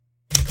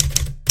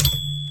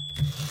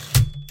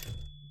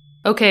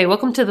Okay,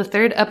 welcome to the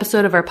third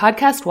episode of our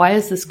podcast, Why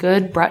Is This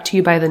Good? Brought to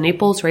you by the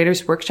Naples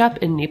Writers Workshop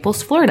in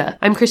Naples, Florida.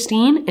 I'm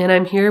Christine, and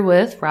I'm here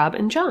with Rob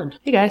and John.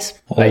 Hey, guys.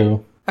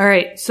 Hello. All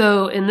right,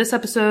 so in this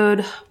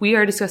episode, we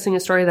are discussing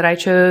a story that I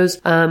chose.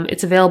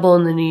 It's available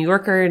in the New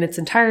Yorker in its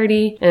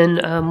entirety,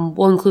 and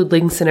we'll include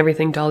links and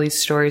everything to all these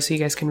stories so you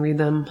guys can read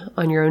them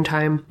on your own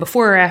time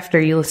before or after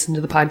you listen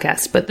to the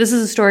podcast. But this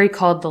is a story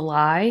called The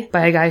Lie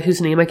by a guy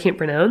whose name I can't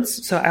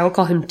pronounce, so I will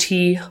call him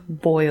T.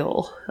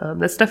 Boyle.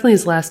 That's definitely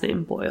his last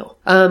name, Boyle.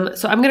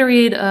 So I'm going to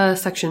read a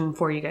section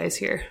for you guys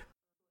here.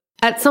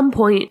 At some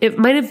point, it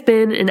might have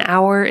been an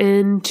hour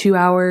in, 2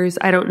 hours,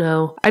 I don't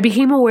know, I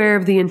became aware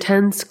of the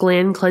intense,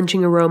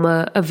 gland-clenching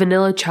aroma of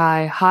vanilla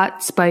chai,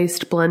 hot,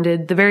 spiced,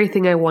 blended, the very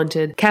thing I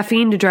wanted.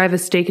 Caffeine to drive a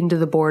stake into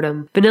the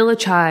boredom. Vanilla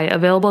chai,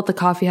 available at the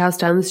coffee house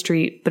down the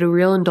street, but a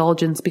real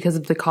indulgence because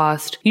of the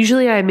cost.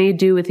 Usually I made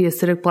do with the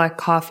acidic black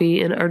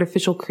coffee and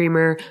artificial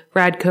creamer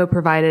Radco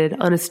provided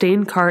on a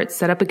stained cart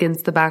set up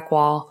against the back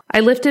wall. I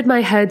lifted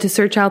my head to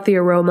search out the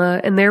aroma,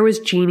 and there was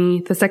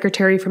Jeannie, the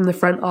secretary from the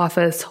front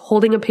office,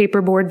 holding a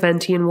paperboard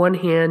venti in one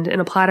hand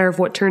and a platter of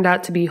what turned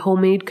out to be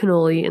homemade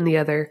cannoli in the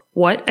other.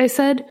 What? I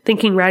said,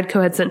 thinking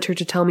Radco had sent her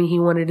to tell me he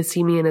wanted to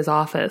see me in his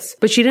office.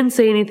 But she didn't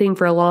say anything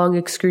for a long,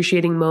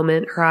 excruciating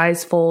moment, her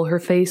eyes full, her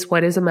face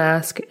white as a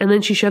mask, and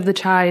then she shoved the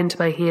chai into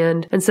my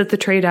hand and set the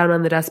tray down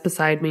on the desk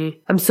beside me.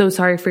 I'm so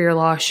sorry for your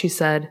loss, she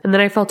said, and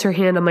then I felt her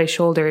hand on my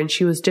shoulder and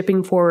she was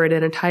dipping forward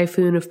in a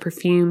typhoon of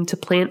perfume to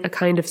plant a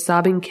kind of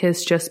sobbing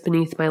kiss just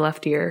beneath my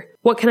left ear.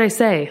 What can I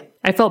say?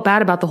 I felt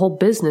bad about the whole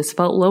business,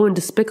 felt low and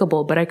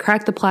despicable, but I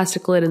cracked the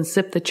plastic lid and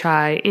sipped the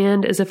chai,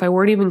 and, as if I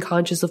weren't even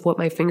conscious of what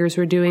my fingers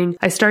were doing,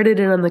 I started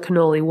in on the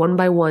cannoli one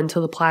by one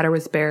till the platter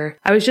was bare.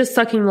 I was just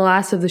sucking the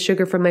last of the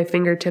sugar from my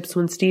fingertips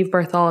when Steve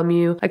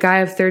Bartholomew, a guy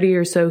of 30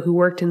 or so who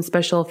worked in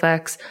special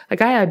effects, a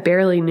guy I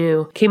barely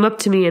knew, came up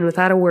to me and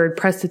without a word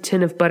pressed a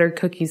tin of buttered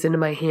cookies into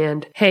my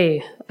hand.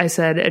 Hey, I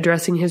said,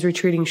 addressing his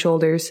retreating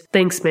shoulders.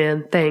 Thanks,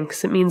 man.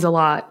 Thanks. It means a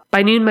lot.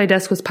 By noon, my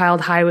desk was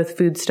piled high with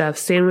foodstuffs,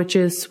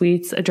 sandwiches,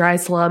 sweets, a dry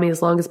salami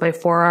as long as my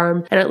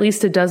forearm, and at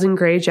least a dozen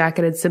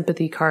gray-jacketed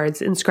sympathy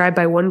cards inscribed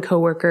by one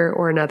coworker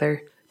or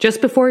another.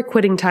 Just before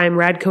quitting time,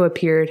 Radco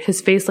appeared, his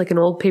face like an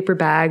old paper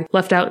bag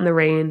left out in the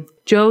rain.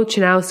 Joe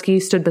Chanowski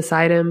stood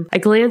beside him. I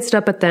glanced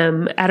up at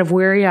them out of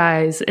weary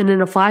eyes, and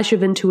in a flash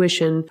of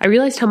intuition, I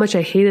realized how much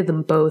I hated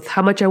them both,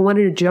 how much I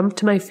wanted to jump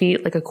to my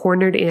feet like a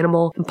cornered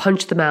animal and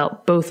punch them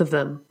out, both of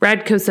them.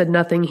 Radco said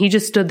nothing. He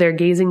just stood there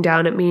gazing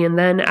down at me, and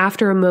then,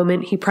 after a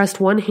moment, he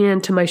pressed one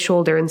hand to my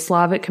shoulder in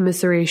Slavic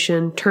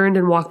commiseration, turned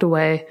and walked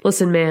away.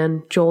 Listen,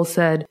 man, Joel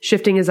said,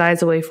 shifting his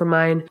eyes away from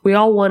mine. We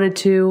all wanted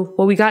to.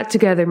 Well, we got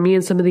together, me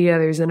and some of the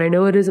others, and I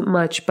know it isn't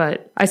much,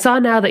 but I saw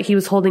now that he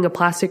was holding a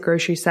plastic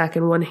grocery sack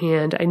in one hand.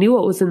 I knew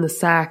what was in the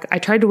sack. I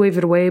tried to wave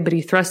it away, but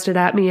he thrust it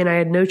at me and I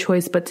had no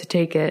choice but to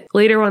take it.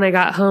 Later, when I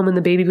got home and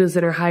the baby was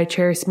in her high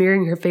chair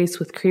smearing her face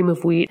with cream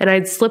of wheat and I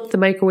had slipped the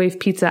microwave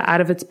pizza out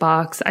of its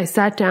box, I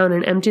sat down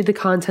and emptied the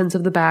contents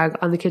of the bag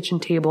on the kitchen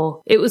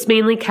table. It was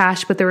mainly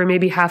cash, but there were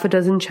maybe half a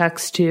dozen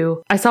checks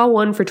too. I saw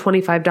one for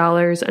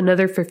 $25,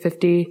 another for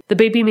 $50. The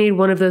baby made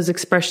one of those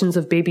expressions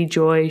of baby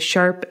joy,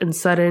 sharp and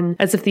sudden,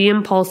 as if the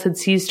impulse had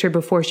seized her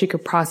before she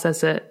could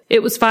process it.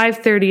 It was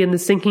 5:30 and the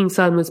sinking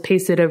sun was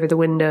pasted over the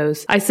windows.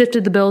 I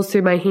sifted the bills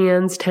through my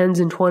hands, 10s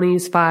and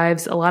 20s,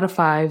 5s, a lot of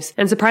 5s,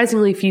 and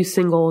surprisingly few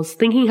singles,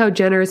 thinking how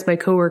generous my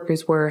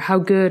coworkers were, how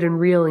good and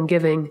real and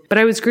giving. But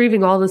I was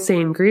grieving all the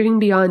same, grieving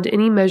beyond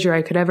any measure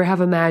I could ever have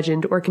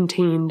imagined or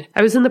contained.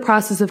 I was in the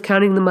process of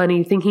counting the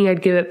money, thinking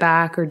I'd give it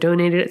back or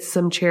donate it to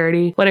some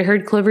charity, when I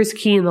heard Clover's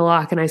key in the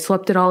lock and I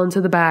swept it all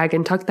into the bag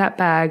and tucked that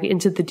bag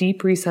into the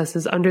deep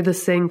recesses under the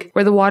sink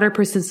where the water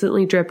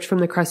persistently dripped from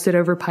the crusted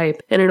over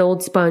pipe and an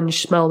old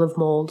sponge smelled of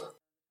mold.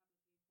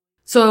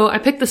 So I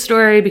picked the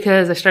story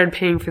because I started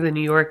paying for the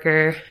New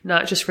Yorker,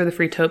 not just for the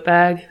free tote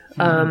bag.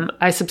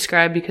 I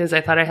subscribed because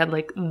I thought I had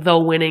like the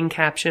winning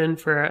caption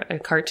for a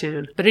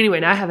cartoon. But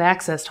anyway, now I have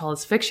access to all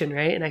this fiction,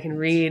 right? And I can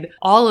read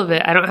all of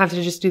it. I don't have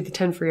to just do the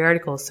 10 free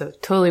articles. So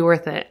totally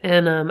worth it.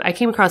 And I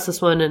came across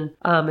this one and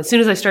as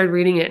soon as I started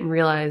reading it and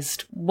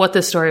realized what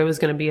this story was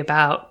going to be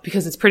about,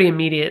 because it's pretty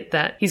immediate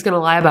that he's going to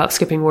lie about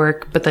skipping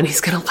work, but then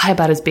he's going to lie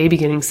about his baby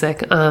getting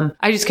sick.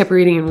 I just kept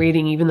reading and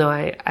reading, even though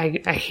I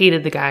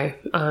hated the guy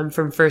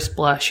from first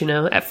blush, you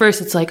know. At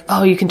first it's like,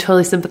 oh, you can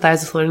totally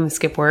sympathize with learning to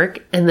skip work.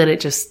 And then it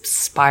just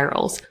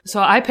spirals.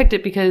 So I picked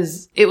it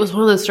because it was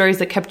one of those stories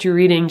that kept you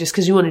reading just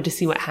because you wanted to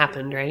see what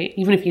happened, right?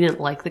 Even if you didn't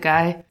like the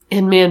guy.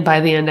 And man, by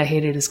the end, I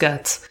hated his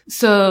guts.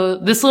 So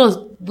this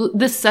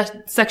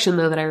section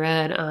though that I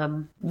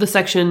read, the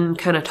section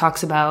kind of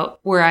talks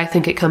about where I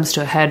think it comes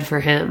to a head for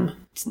him.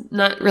 It's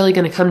not really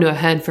going to come to a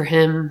head for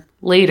him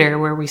later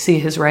where we see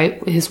his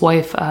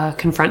wife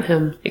confront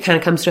him. It kind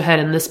of comes to a head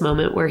in this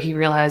moment where he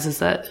realizes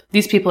that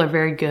these people are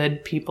very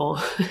good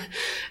people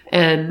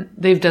and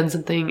they've done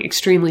something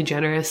extremely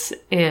generous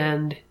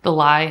and the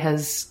lie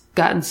has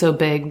gotten so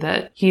big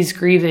that he's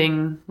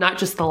grieving not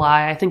just the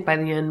lie. I think by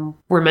the end,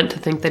 we're meant to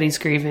think that he's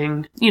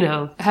grieving, you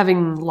know,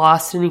 having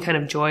lost any kind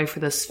of joy for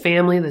this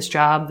family, this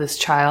job, this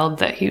child,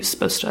 that he was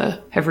supposed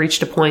to have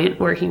reached a point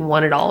where he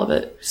wanted all of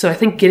it. So I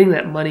think getting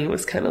that money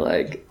was kind of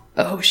like,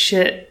 oh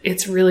shit,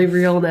 it's really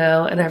real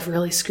now, and I've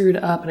really screwed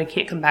up, and I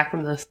can't come back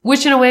from this.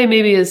 Which in a way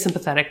maybe is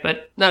sympathetic,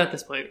 but not at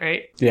this point,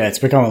 right? Yeah, it's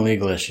become a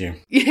legal issue.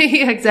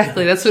 Yeah,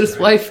 exactly. That's what his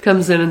wife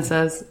comes in and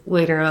says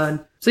later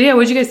on. So yeah,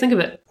 what did you guys think of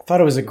it? I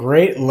thought it was a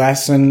great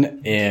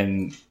lesson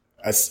in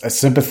a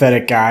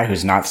sympathetic guy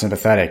who's not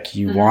sympathetic.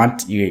 You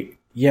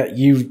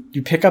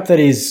you pick up that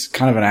he's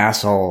kind of an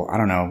asshole, I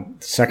don't know,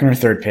 second or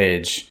third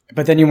page,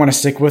 but then you want to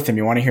stick with him.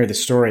 You want to hear the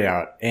story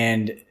out.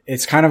 And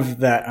it's kind of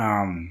that,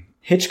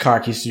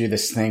 Hitchcock used to do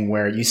this thing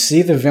where you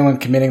see the villain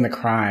committing the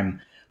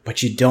crime,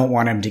 but you don't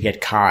want him to get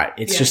caught.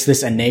 It's just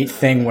this innate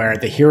thing where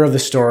the hero of the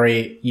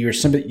story,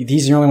 he's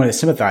the only one to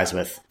sympathize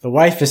with. The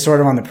wife is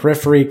sort of on the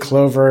periphery.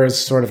 Clover is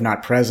sort of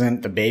not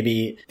present. The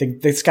baby,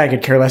 this guy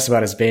could care less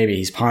about his baby.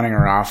 He's pawning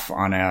her off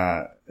on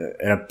a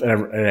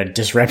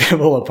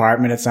disreputable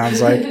apartment, it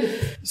sounds like.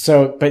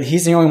 So, but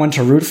he's the only one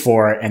to root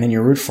for, and then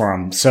you root for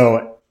him.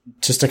 So,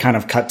 just to kind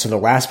of cut to the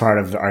last part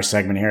of our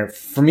segment here,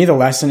 for me, the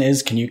lesson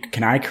is,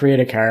 can I create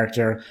a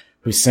character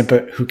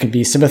who can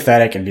be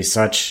sympathetic and be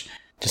such,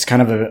 just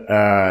kind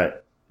of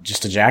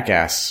just a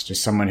jackass,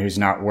 just someone who's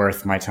not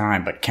worth my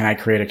time, but can I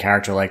create a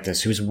character like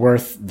this who's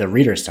worth the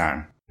reader's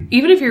time?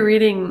 Even if you're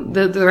reading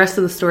the rest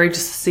of the story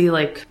just to see,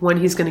 like, when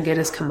he's going to get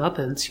his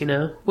comeuppance, you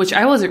know? Which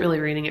I wasn't really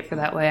reading it for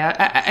that way.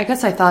 I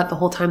guess I thought the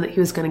whole time that he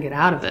was going to get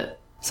out of it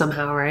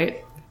somehow,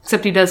 right?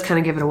 Except he does kind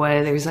of give it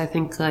away. There's, I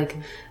think, like,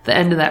 the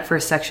end of that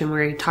first section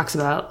where he talks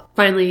about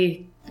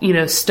finally, you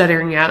know,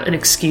 stuttering out an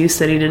excuse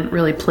that he didn't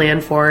really plan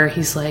for.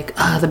 He's like,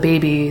 the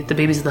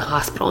baby's in the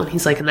hospital. And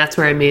he's like, and that's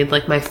where I made,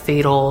 like, my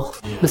fatal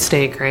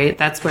mistake, right?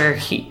 That's where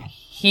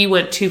he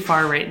went too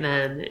far right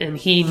then. And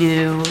he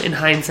knew, in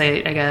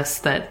hindsight, I guess,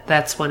 that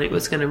that's when it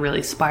was going to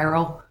really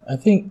spiral. I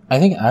think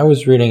I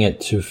was reading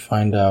it to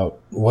find out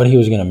what he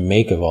was going to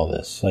make of all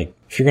this. Like,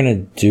 if you're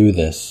going to do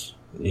this,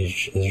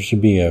 there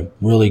should be a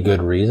really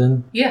good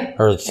reason. Yeah.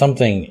 Or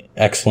something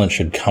excellent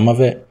should come of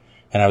it.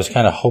 And I was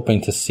kind of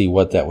hoping to see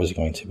what that was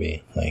going to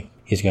be. Like,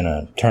 he's going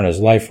to turn his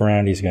life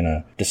around. He's going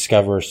to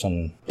discover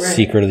some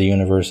secret of the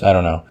universe. I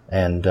don't know.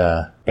 And,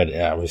 but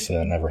obviously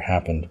that never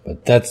happened.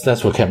 But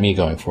that's what kept me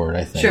going forward,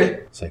 I think. Sure.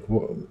 It's like,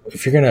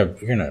 if you're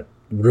going to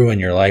ruin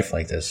your life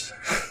like this,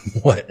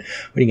 what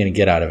are you going to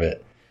get out of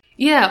it?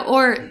 Yeah.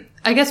 Or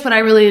I guess what I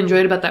really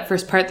enjoyed about that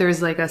first part, there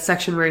was like a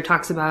section where he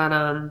talks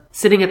about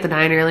sitting at the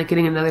diner, like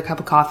getting another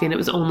cup of coffee, and it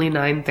was only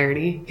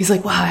 9:30. He's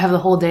like, wow, I have the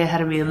whole day ahead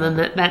of me. And then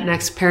that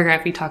next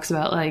paragraph, he talks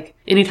about, like,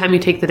 anytime you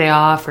take the day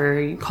off or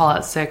you call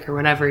out sick or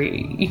whatever,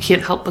 you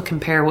can't help but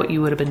compare what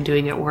you would have been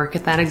doing at work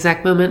at that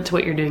exact moment to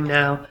what you're doing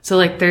now. So,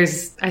 like,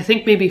 there's, I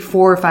think, maybe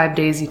 4 or 5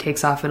 days he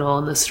takes off in all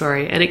in this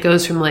story. And it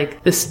goes from,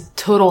 like, this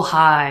total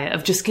high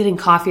of just getting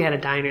coffee at a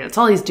diner. That's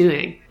all he's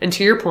doing. And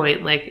to your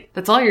point, like,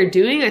 that's all you're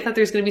doing? I thought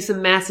there was going to be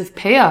some massive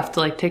payoff to,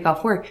 like, take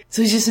off work.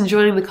 So he's just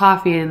enjoying the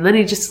coffee, and then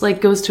he just,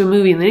 like, goes to a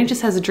movie, and then he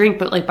just has a drink.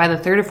 But, like, by the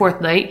 3rd or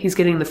 4th night, he's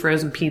getting the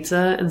frozen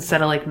pizza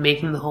instead of, like,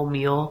 making the whole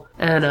meal.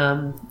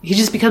 And he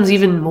just becomes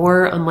even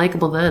more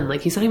unlikable then.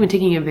 Like, he's not even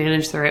taking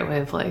advantage the right way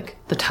of, like,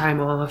 the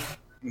time off.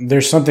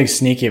 There's something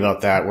sneaky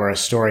about that where a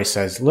story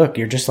says, look,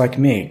 you're just like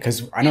me.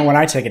 Because I know when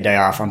I take a day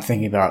off, I'm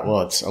thinking about,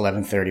 well, it's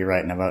 11:30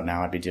 right about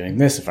now. I'd be doing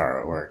this if I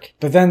were at work.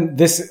 But then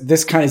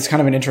this kind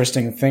of an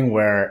interesting thing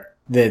where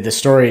the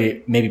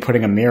story maybe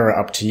putting a mirror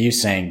up to you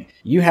saying,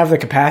 you have the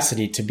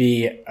capacity to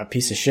be a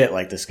piece of shit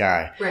like this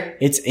guy. Right.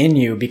 It's in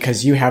you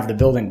because you have the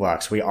building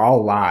blocks. We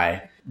all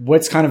lie.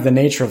 What's kind of the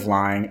nature of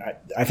lying?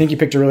 I think you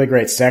picked a really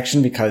great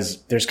section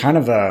because there's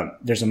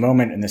a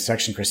moment in the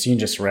section Christine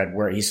just read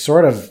where he's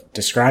sort of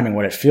describing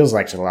what it feels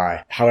like to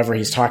lie. However,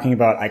 he's talking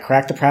about, I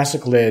cracked the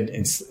plastic lid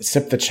and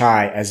sipped the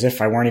chai as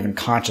if I weren't even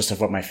conscious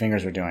of what my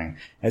fingers were doing,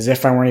 as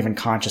if I weren't even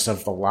conscious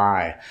of the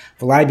lie.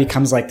 The lie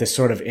becomes like this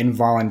sort of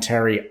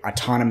involuntary,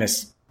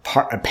 autonomous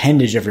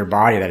appendage of your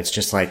body that it's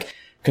just like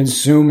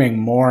consuming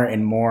more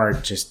and more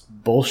just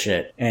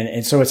bullshit.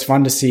 And so it's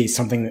fun to see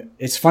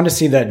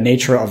the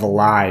nature of a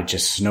lie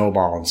just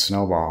snowball and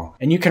snowball.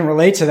 And you can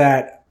relate to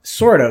that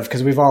sort of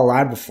because we've all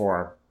lied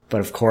before.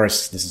 But of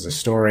course, this is a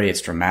story.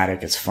 It's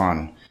dramatic. It's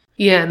fun.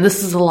 Yeah. And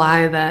this is a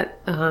lie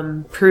that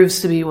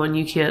proves to be one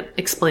you can't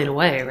explain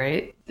away,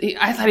 right?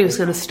 I thought he was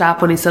going to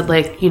stop when he said,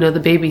 like, you know,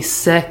 the baby's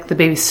sick. The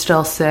baby's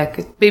still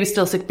sick. Baby's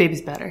still sick.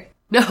 Baby's better.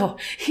 No,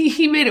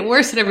 he made it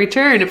worse at every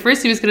turn. At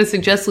first he was going to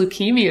suggest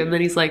leukemia, and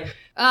then he's like,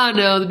 oh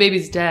no, the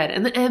baby's dead.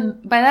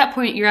 And by that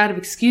point you're out of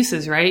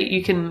excuses, right?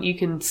 You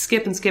can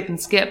skip and skip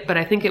and skip. But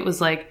I think it was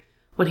like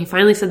when he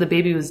finally said the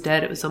baby was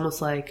dead, it was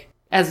almost like,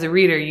 as the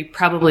reader, you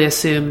probably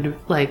assumed,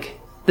 like,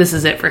 this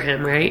is it for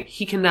him, right?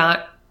 He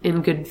cannot,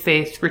 in good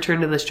faith,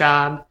 return to this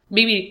job.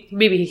 Maybe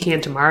he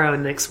can tomorrow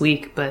and next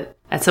week, but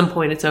at some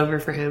point it's over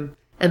for him.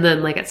 And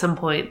then, like, at some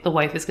point the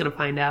wife is going to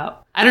find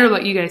out. I don't know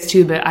about you guys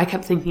too, but I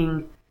kept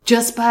thinking,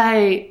 just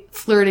by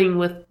flirting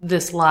with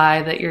this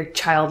lie that your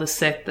child is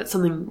sick, that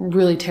something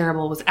really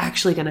terrible was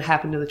actually going to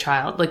happen to the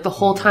child. Like the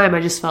whole time I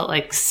just felt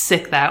like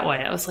sick that way.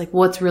 I was like,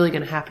 what's really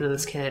going to happen to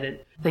this kid? And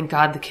thank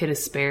God the kid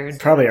is spared.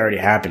 Probably already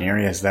happened. He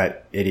already has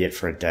that idiot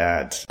for a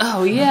dad.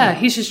 Oh yeah,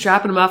 he's just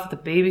dropping him off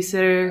with the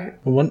babysitter.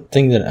 One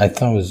thing that I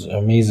thought was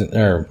amazing,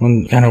 or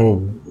one kind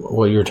of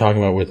what you were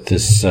talking about with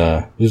this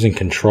losing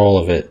control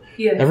of it.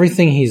 Yeah.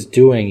 Everything he's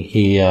doing,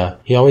 he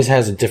always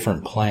has a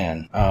different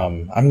plan.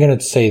 I'm going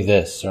to say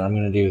this, or I'm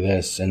going to do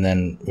this, and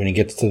then when he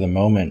gets to the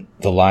moment,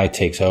 the lie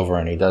takes over,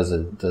 and he does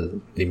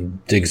he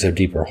digs a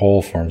deeper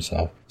hole for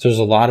himself. So there's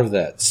a lot of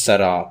that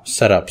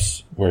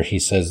setups where he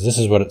says this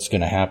is what's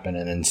going to happen,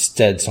 and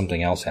instead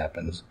something else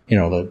happens. You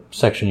know, the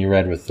section you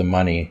read with the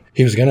money,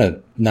 he was going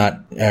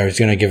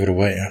to give it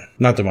away.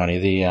 Not the money,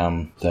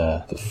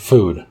 the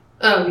food.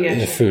 Oh, yeah.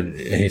 The food.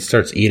 He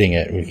starts eating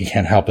it. He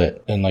can't help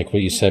it. And like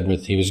what you said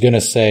he was going to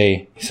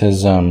say, he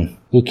says,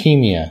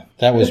 leukemia.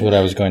 That was what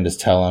I was going to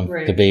tell him.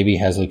 Right. The baby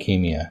has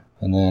leukemia.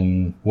 And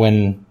then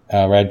when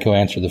Radko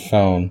answered the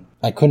phone,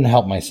 I couldn't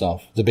help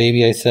myself. The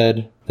baby, I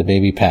said, the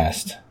baby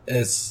passed.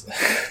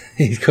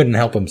 He couldn't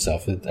help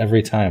himself.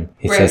 Every time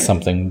he says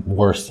something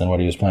worse than what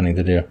he was planning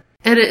to do.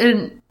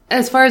 And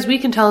as far as we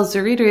can tell as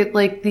the reader,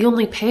 like, the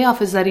only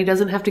payoff is that he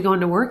doesn't have to go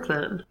into work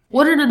then.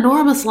 What an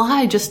enormous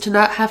lie just to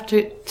not have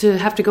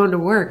to go into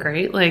work,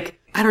 right? Like,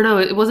 I don't know,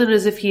 it wasn't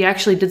as if he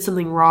actually did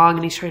something wrong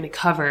and he's trying to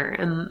cover,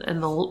 and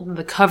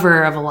the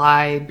cover of a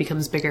lie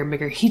becomes bigger and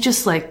bigger. He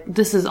just, like,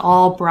 this is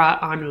all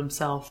brought onto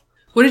himself.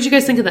 What did you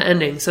guys think of the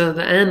ending? So at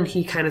the end,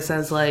 he kind of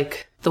says,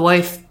 like, the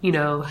wife, you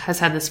know, has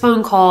had this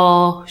phone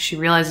call. She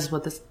realizes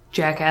what this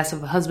jackass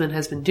of a husband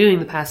has been doing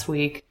the past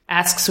week,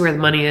 asks where the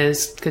money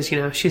is, because, you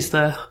know, she's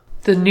the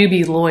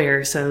newbie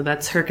lawyer, so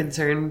that's her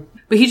concern.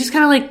 But he just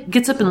kind of, like,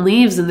 gets up and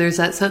leaves, and there's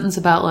that sentence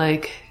about,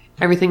 like,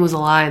 everything was a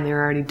lie and they were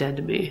already dead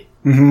to me.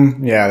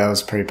 Mm-hmm. Yeah, that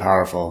was pretty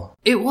powerful.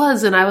 It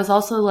was, and I was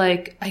also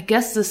like, I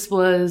guess this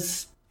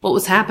was what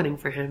was happening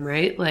for him,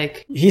 right?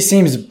 Like, he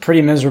seems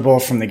pretty miserable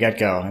from the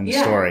get-go in the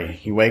story.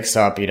 He wakes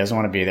up, he doesn't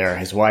want to be there.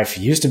 His wife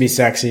used to be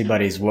sexy, but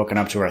he's woken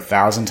up to her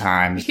 1,000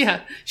 times.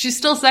 Yeah, she's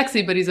still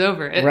sexy, but he's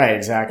over it. Right,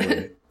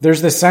 exactly.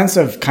 There's this sense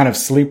of kind of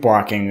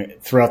sleepwalking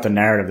throughout the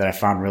narrative that I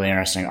found really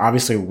interesting.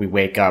 Obviously, we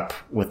wake up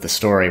with the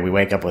story. We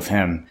wake up with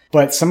him.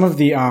 But some of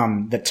the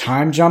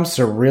time jumps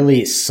are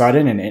really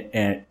sudden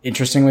and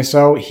interestingly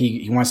so.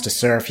 He wants to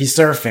surf. He's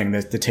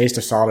surfing. The taste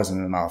of salt is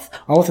in the mouth.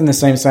 All within the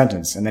same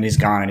sentence. And then he's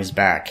gone and he's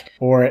back.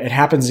 Or it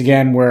happens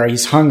again where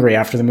he's hungry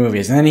after the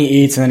movies. And then he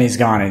eats and then he's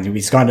gone. And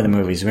he's gone to the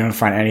movies. We don't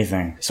find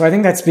anything. So I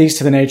think that speaks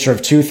to the nature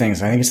of two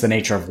things. I think it's the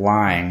nature of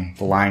lying.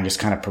 The lying just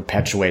kind of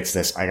perpetuates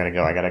this, I gotta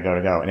go.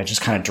 And it just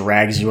kind of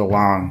drags you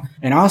along.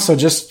 And also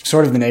just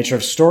sort of the nature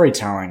of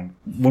storytelling.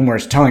 When we're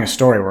telling a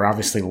story, we're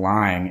obviously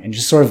lying, and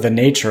just sort of the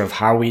nature of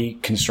how we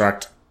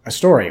construct a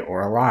story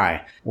or a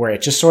lie, where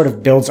it just sort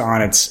of builds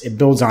on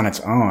its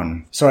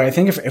own. So I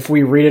think if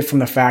we read it from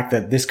the fact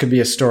that this could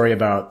be a story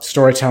about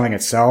storytelling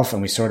itself,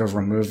 and we sort of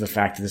remove the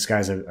fact that this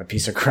guy's a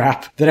piece of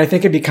crap, then I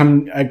think it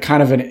become a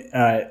kind of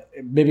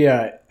maybe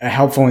a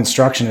helpful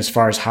instruction as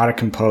far as how to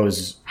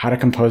compose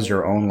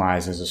your own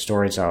lies as a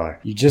storyteller.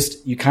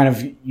 You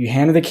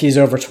hand the keys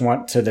over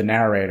to the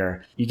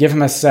narrator. You give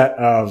him a set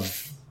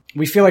of,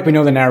 we feel like we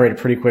know the narrator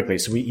pretty quickly,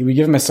 so we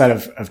give him a set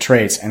of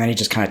traits, and then he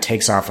just kind of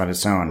takes off on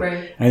its own. Right.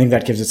 And I think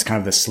that gives it kind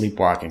of the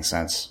sleepwalking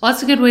sense. Well,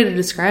 that's a good way to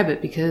describe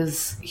it,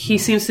 because he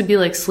seems to be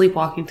like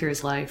sleepwalking through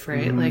his life,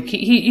 right? Mm-hmm. Like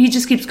he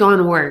just keeps going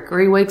to work, or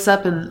he wakes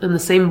up and the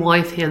same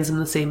wife hands him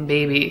the same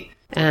baby.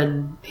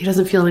 And he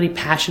doesn't feel any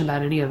passion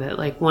about any of it.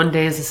 Like, one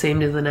day is the same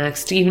to the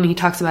next. Even he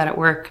talks about at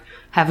work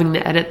having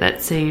to edit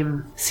that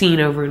same scene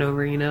over and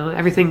over, you know?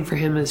 Everything for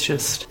him is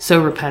just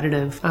so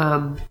repetitive.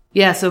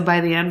 Yeah, so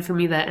by the end, for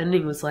me, that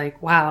ending was like,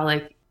 wow,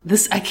 like,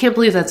 this, I can't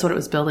believe that's what it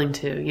was building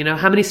to. You know,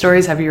 how many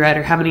stories have you read,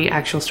 or how many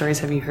actual stories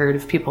have you heard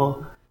of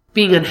people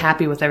being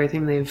unhappy with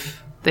everything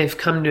they've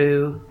come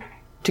to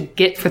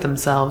get for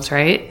themselves,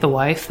 right? The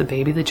wife, the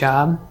baby, the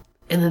job.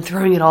 And then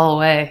throwing it all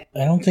away.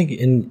 I don't think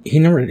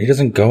he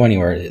doesn't go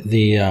anywhere.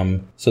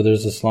 So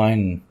there's this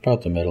line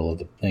about the middle of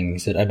the thing. He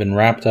said, "I've been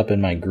wrapped up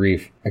in my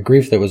grief, a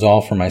grief that was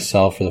all for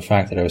myself, for the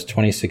fact that I was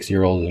 26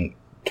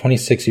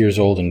 years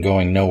old and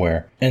going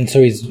nowhere." And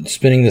so he's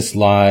spinning this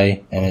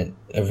lie, and it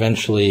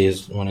eventually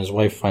is, when his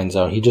wife finds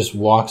out, he just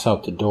walks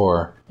out the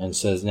door and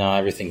says, "Now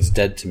everything's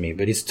dead to me,"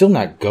 but he's still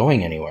not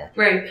going anywhere.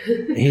 Right.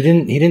 He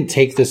didn't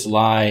take this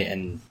lie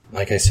and,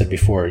 like I said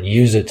before,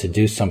 use it to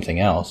do something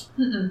else.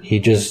 Mm-mm. He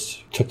just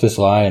took this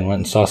lie and went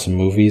and saw some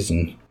movies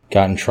and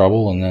got in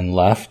trouble and then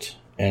left.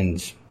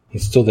 And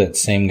he's still that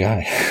same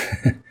guy.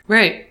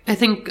 Right. I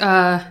think,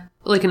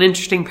 like, an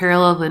interesting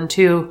parallel then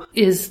too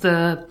is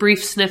the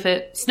brief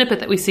snippet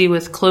that we see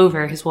with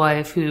Clover, his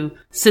wife, who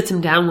sits him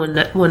down one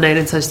night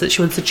and says that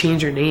she wants to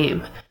change her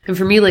name. And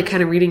for me, like,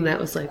 kind of reading that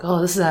was like,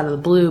 oh, this is out of the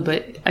blue.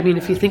 But I mean,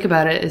 if you think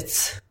about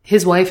it,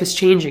 his wife is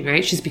changing,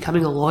 right? She's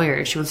becoming a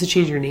lawyer. She wants to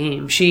change her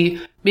name.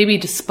 She, maybe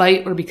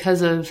despite or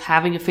because of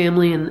having a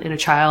family and a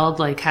child,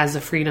 like has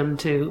the freedom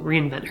to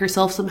reinvent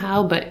herself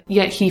somehow, but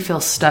yet he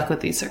feels stuck with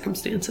these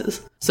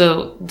circumstances.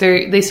 So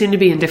they seem to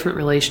be in different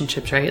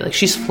relationships, right? Like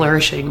she's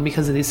flourishing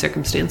because of these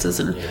circumstances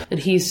and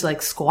he's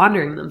like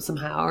squandering them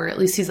somehow, or at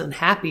least he's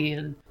unhappy.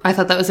 And I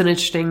thought that was an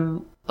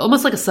interesting,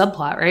 almost like a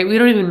subplot, right? We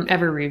don't even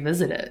ever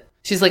revisit it.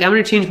 She's like, I'm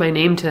going to change my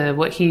name to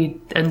what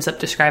he ends up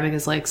describing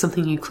as like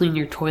something you clean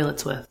your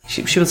toilets with.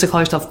 She wants to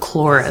call herself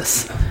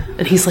Chloris.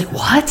 And he's like,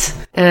 what?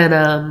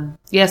 And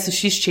so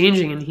she's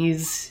changing and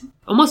he's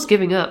almost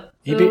giving up.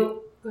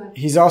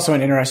 He's also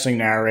an interesting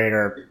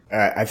narrator.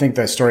 I think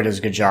the story does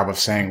a good job of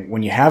saying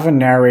when you have a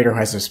narrator who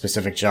has a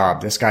specific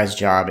job, this guy's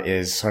job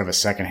is sort of a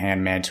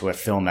second-hand man to a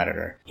film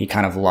editor. He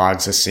kind of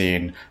logs a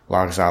scene,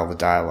 logs all the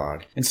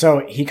dialogue. And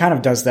so he kind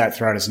of does that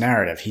throughout his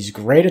narrative. He's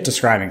great at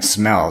describing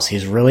smells.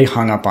 He's really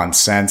hung up on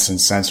scents and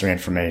sensory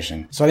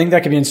information. So I think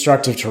that could be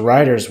instructive to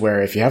writers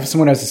where if you have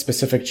someone who has a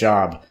specific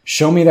job,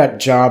 show me that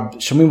job,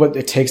 show me what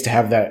it takes to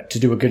have that, to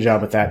do a good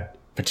job with that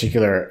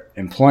particular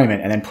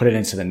employment, and then put it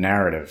into the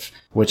narrative,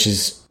 which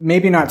is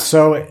maybe not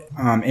so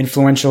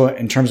influential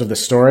in terms of the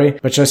story,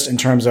 but just in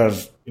terms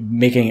of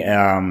making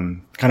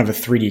kind of a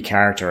 3D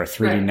character, a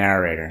 3D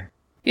narrator.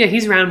 Yeah,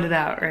 he's rounded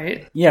out,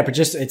 right? Yeah, but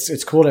just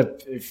it's cool to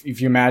if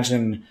you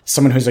imagine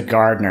someone who's a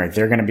gardener,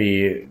 they're gonna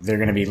be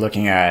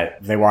looking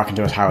at, they walk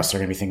into a house, they're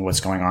gonna be thinking what's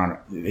going on.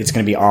 It's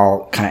gonna be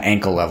all kind of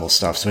ankle level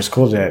stuff. So it's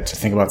cool to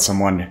think about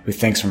someone who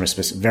thinks from a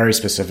very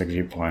specific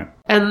viewpoint.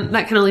 And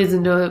that kind of leads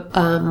into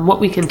what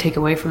we can take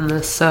away from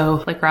this.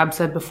 So, like Rob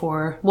said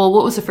before, well,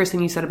 what was the first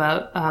thing you said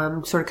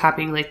about sort of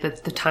copying like the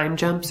time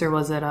jumps, or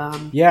was it?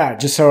 Yeah,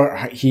 just so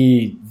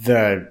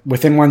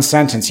within one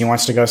sentence he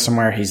wants to go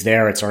somewhere, he's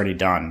there, it's already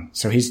done.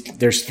 So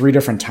there's 3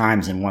 different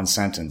times in one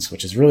sentence,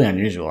 which is really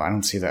unusual. I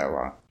don't see that a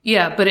lot.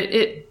 Yeah, but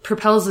it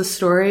propels the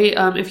story.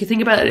 If you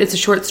think about it, it's a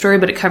short story,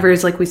 but it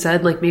covers, like we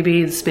said, like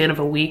maybe the span of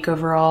a week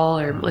overall,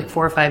 or like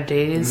 4 or 5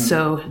 days. Mm-hmm.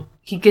 So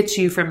he gets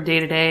you from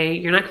day to day.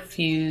 You're not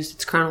confused.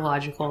 It's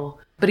chronological.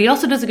 But he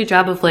also does a good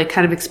job of like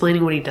kind of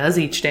explaining what he does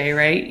each day,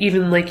 right?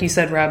 Even like you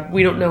said, Rob,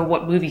 we don't know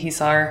what movie he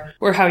saw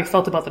or how he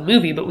felt about the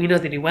movie, but we know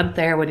that he went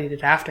there, what he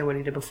did after, what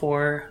he did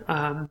before.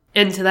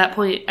 And to that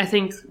point, I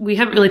think we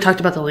haven't really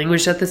talked about the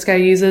language that this guy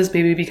uses,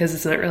 maybe because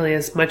it's not really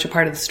as much a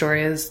part of the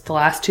story as the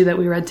last 2 that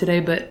we read today,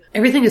 but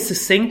everything is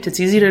succinct. It's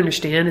easy to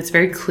understand. It's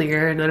very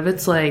clear. None of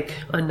it's like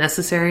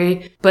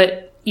unnecessary,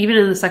 but even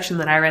in the section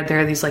that I read, there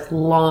are these like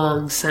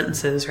long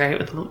sentences, right?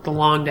 With the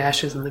long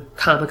dashes and the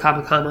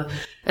comma.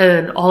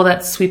 And all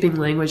that sweeping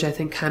language, I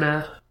think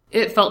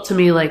it felt to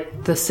me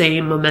like the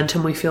same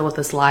momentum we feel with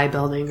this lie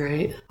building,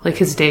 right? Like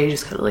his day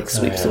just kind of like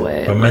sweeps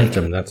away.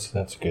 Momentum,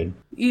 that's good.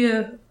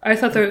 Yeah. I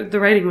thought the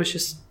writing was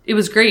just, it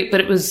was great,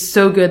 but it was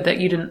so good that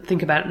you didn't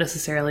think about it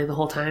necessarily the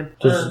whole time.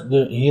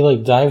 He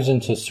like dives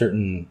into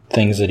certain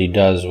things that he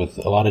does with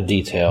a lot of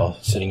detail,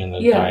 sitting in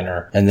the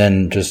diner, and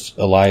then just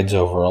elides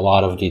over a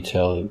lot of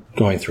detail,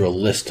 going through a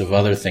list of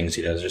other things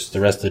he does. Just the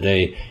rest of the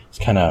day, it's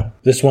kind of,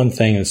 this one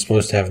thing is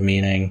supposed to have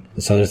meaning.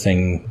 This other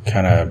thing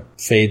kind of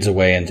fades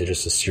away into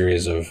just a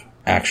series of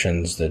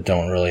actions that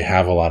don't really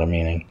have a lot of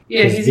meaning.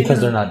 Yeah, because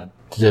they're not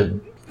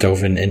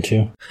Doven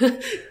into?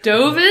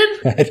 Doven?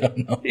 I don't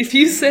know. If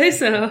you say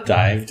so.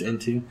 Dived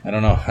into? I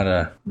don't know how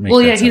to make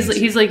Well, yeah,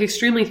 he's like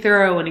extremely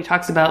thorough when he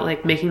talks about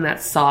like making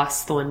that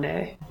sauce the one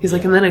day. He's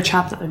like, and then I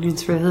chopped the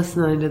onions for this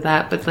and then I did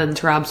that. But then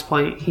to Rob's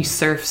point, he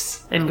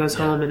surfs and goes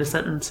home in a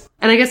sentence.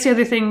 And I guess the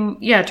other thing,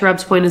 to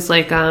Rob's point is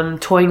like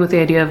toying with the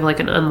idea of like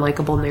an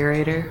unlikable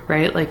narrator,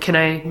 right? Like, can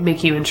I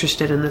make you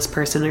interested in this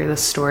person or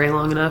this story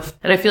long enough?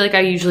 And I feel like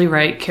I usually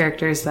write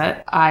characters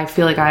that I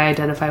feel like I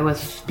identify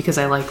with because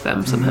I like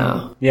them somehow.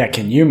 Mm-hmm. Yeah,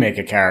 can you make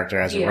a character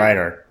as a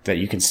writer that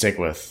you can stick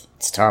with?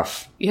 It's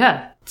tough.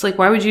 Yeah. It's like,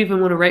 why would you even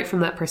want to write from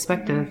that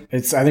perspective? I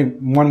think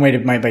one way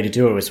to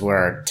do it was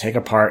where take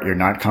a part you're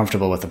not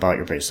comfortable with about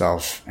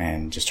yourself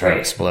and just try to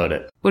explode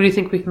it. What do you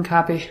think we can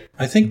copy?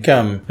 I think,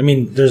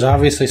 there's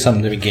obviously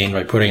something to be gained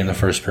by putting in the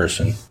first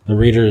person. The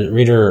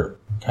reader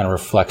kind of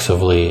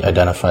reflexively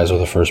identifies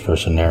with a first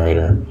person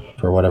narrator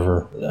for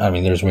whatever. I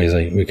mean, there's ways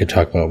we could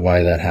talk about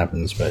why that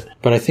happens, but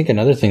I think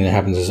another thing that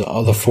happens is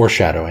all the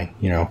foreshadowing,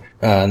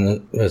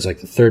 and it's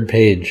like the 3rd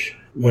page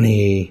when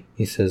he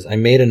says, I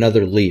made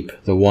another leap,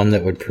 the one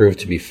that would prove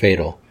to be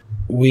fatal.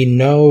 We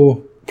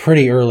know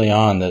pretty early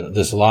on that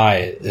this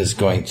lie is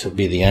going to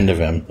be the end of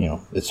him.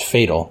 It's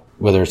fatal.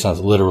 Whether it sounds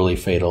literally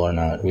fatal or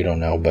not, we don't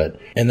know,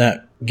 and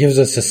that gives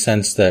us a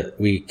sense that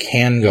we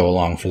can go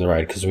along for the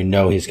ride because we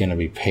know he's going to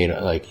be paid,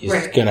 like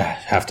he's going to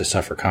have to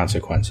suffer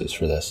consequences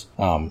for this.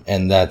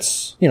 And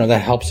that's,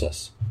 that helps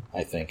us,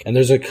 I think. And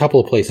there's a couple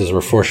of places where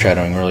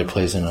foreshadowing really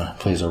plays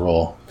a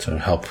role to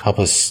help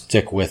us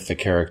stick with the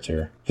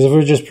character. Because if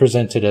we're just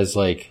presented as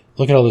like,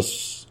 look at all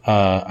this,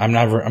 I'm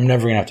never going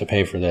to have to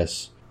pay for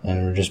this.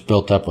 and we're just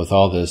built up with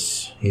all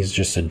this, he's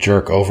just a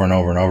jerk over and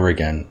over and over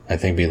again, I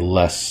think it'd be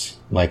less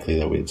likely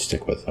that we'd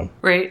stick with him.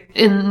 Right.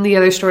 In the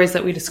other stories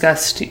that we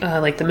discussed,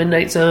 like the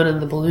Midnight Zone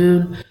and the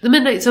Balloon, the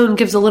Midnight Zone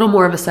gives a little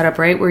more of a setup,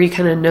 right? Where you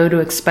kind of know to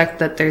expect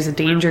that there's a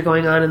danger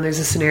going on and there's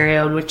a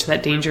scenario in which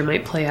that danger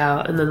might play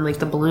out. And then like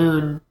the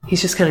Balloon,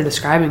 he's just kind of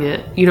describing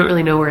it. You don't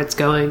really know where it's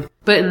going.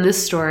 But in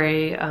this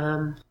story,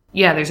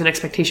 there's an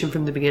expectation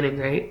from the beginning,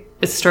 right?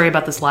 It's a story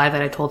about this lie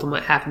that I told him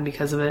what happened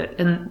because of it.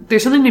 And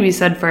there's something to be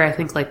said for, I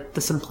think, like, the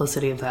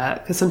simplicity of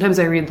that. Because sometimes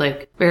I read,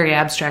 like, very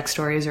abstract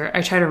stories, or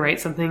I try to write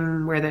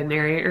something where the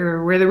narrator,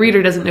 or where the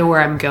reader doesn't know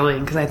where I'm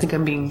going, because I think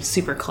I'm being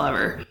super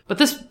clever. But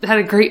this had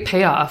a great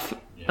payoff,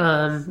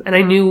 and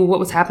I knew what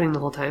was happening the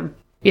whole time.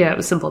 Yeah, it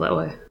was simple that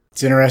way.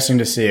 It's interesting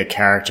to see a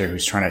character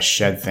who's trying to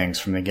shed things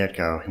from the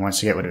get-go. He wants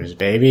to get rid of his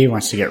baby, he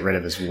wants to get rid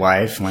of his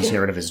wife, he wants to get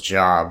rid of his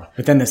job.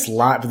 But then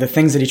but the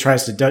things that he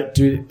tries to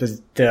do,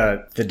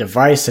 the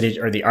device that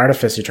or the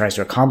artifice he tries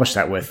to accomplish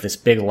that with, this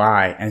big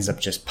lie, ends up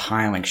just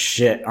piling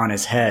shit on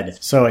his head.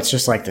 So it's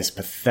just like this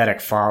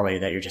pathetic folly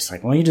that you're just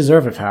like, well, you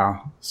deserve it,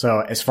 pal. So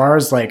as far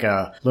as like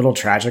a little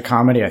tragic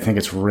comedy, I think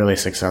it's a really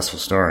successful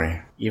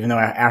story. Even though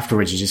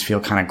afterwards you just feel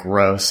kind of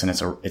gross and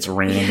it's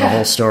raining the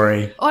whole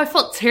story. Oh, I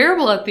felt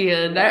terrible at the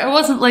end. I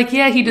wasn't like,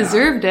 yeah, he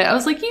deserved it. I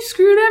was like, you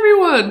screwed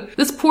everyone.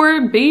 This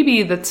poor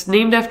baby that's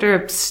named after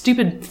a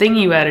stupid thing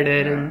you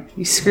edited, and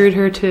you screwed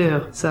her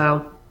too.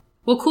 So,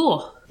 well,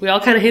 cool. We all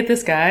kind of hate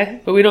this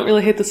guy, but we don't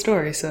really hate the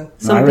story, so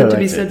something to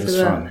be said for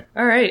that.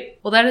 All right.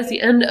 Well, that is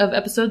the end of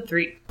episode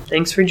 3.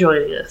 Thanks for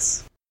joining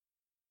us.